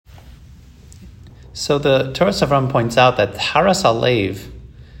So the Toras HaEmes points out that Toras HaLev,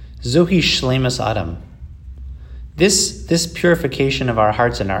 Zuhi Shleimus Adam. This purification of our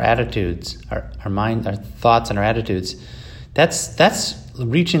hearts and our attitudes, our mind, our thoughts and our attitudes, that's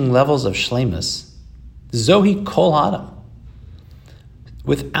reaching levels of Shleimus. Zohi Kol Adam.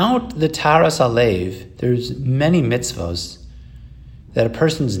 Without the Toras HaLev, there's many mitzvos that a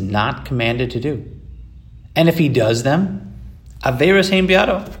person's not commanded to do. And if he does them, Averos Hein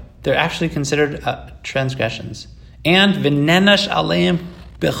Biado, they're actually considered transgressions. And V'nenash Aleim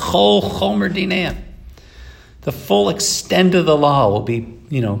B'chol Chomer Dineim. The full extent of the law will be,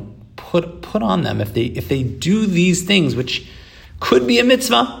 put on them if they do these things, which could be a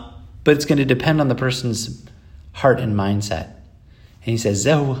mitzvah, but it's going to depend on the person's heart and mindset. And he says,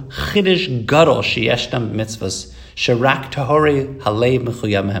 Zehu chidish gadol sheyeshtam mitzvos sharak tahore halev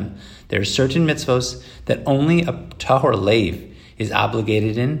mechuyam mehem. There are certain mitzvos that only a tahor lev is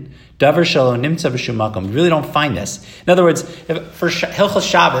obligated in. Davar shelo nimtza b'shum makom. We really don't find this. In other words, for Hilchos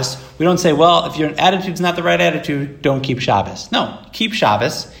Shabbos, we don't say, well, if your attitude's not the right attitude, don't keep Shabbos. No, keep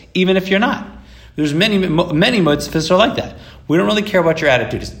Shabbos, even if you're not. There's many mitzvahs are like that. We don't really care what your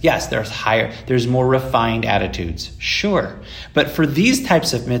attitude is. Yes, there's more refined attitudes, sure. But for these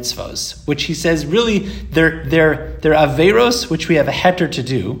types of mitzvahs, which he says really they're averos, which we have a heter to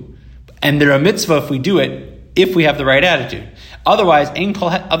do, and they're a mitzvah if we do it, if we have the right attitude. Otherwise,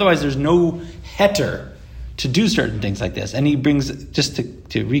 there's no heter to do certain things like this. And he brings, just to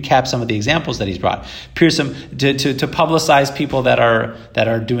recap some of the examples that he's brought, to publicize people that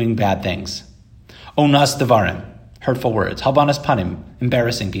are doing bad things. Onas devarim, hurtful words. Halbanas panim,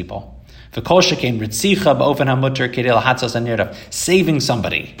 embarrassing people. V'kol shekain ritzicha b'ofen hamuter kedei lahatzos hanirdav, saving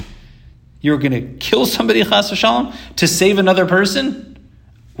somebody. You're going to kill somebody, chas v'shalom, to save another person?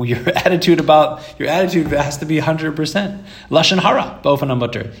 Well, your attitude has to be 100%. Lashon hara b'ofen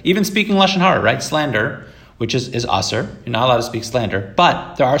hamuter. Even speaking lashon hara, right? Slander, which is aser. You're not allowed to speak slander.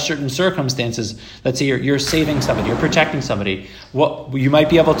 But there are certain circumstances. Let's say you're saving somebody, you're protecting somebody. What you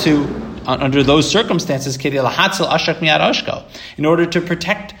might be able to, under those circumstances, in order to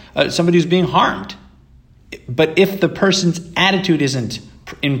protect somebody who's being harmed. But if the person's attitude isn't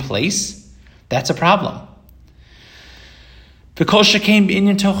in place, that's a problem.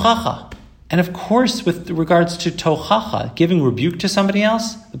 And of course, with regards to tochacha, giving rebuke to somebody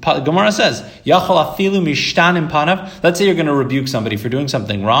else, the Gemara says, let's say you're going to rebuke somebody for doing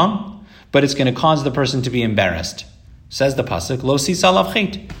something wrong, but it's going to cause the person to be embarrassed. Says the pasuk, lo sisalav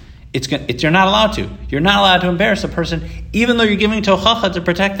chait. You're not allowed to. You're not allowed to embarrass a person, even though you're giving tochacha to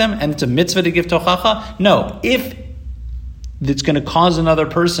protect them, and it's a mitzvah to give tochacha. No, if it's going to cause another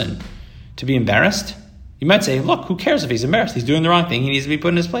person to be embarrassed, you might say, look, who cares if he's embarrassed? He's doing the wrong thing. He needs to be put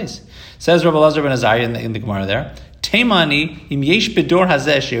in his place. Says Rabbi Elazar ben Azariah in the Gemara there, Teimani im yesh bedor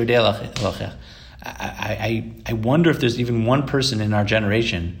hazeh sheyodeh lachech. I wonder if there's even one person in our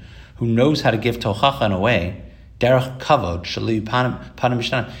generation who knows how to give tochacha in a way, derech kavod, shali panim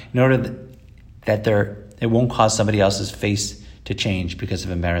mishtanim, in order that it won't cause somebody else's face to change because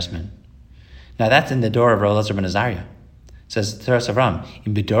of embarrassment. Now that's in the door of Rabbi Elazar ben Azariah. Says Toras HaEmes,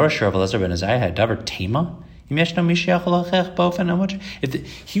 in bedor shel Rabbi Elazar ben Azariah had davar tema. He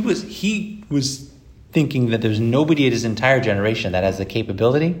was thinking that there's nobody in his entire generation that has the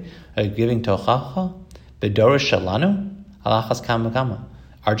capability of giving tochacha. Bedor shalanu halachas kam v'kama.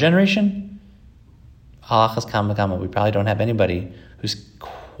 Our generation, halachas kam v'kama. We probably don't have anybody who's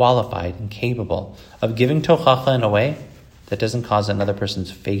qualified and capable of giving tochacha in a way that doesn't cause another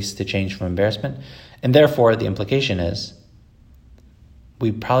person's face to change from embarrassment. And therefore, the implication is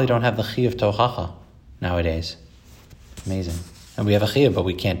we probably don't have the chi of tochacha nowadays. Amazing. And we have a chiyuv, but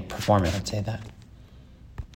we can't perform it. I'd say that.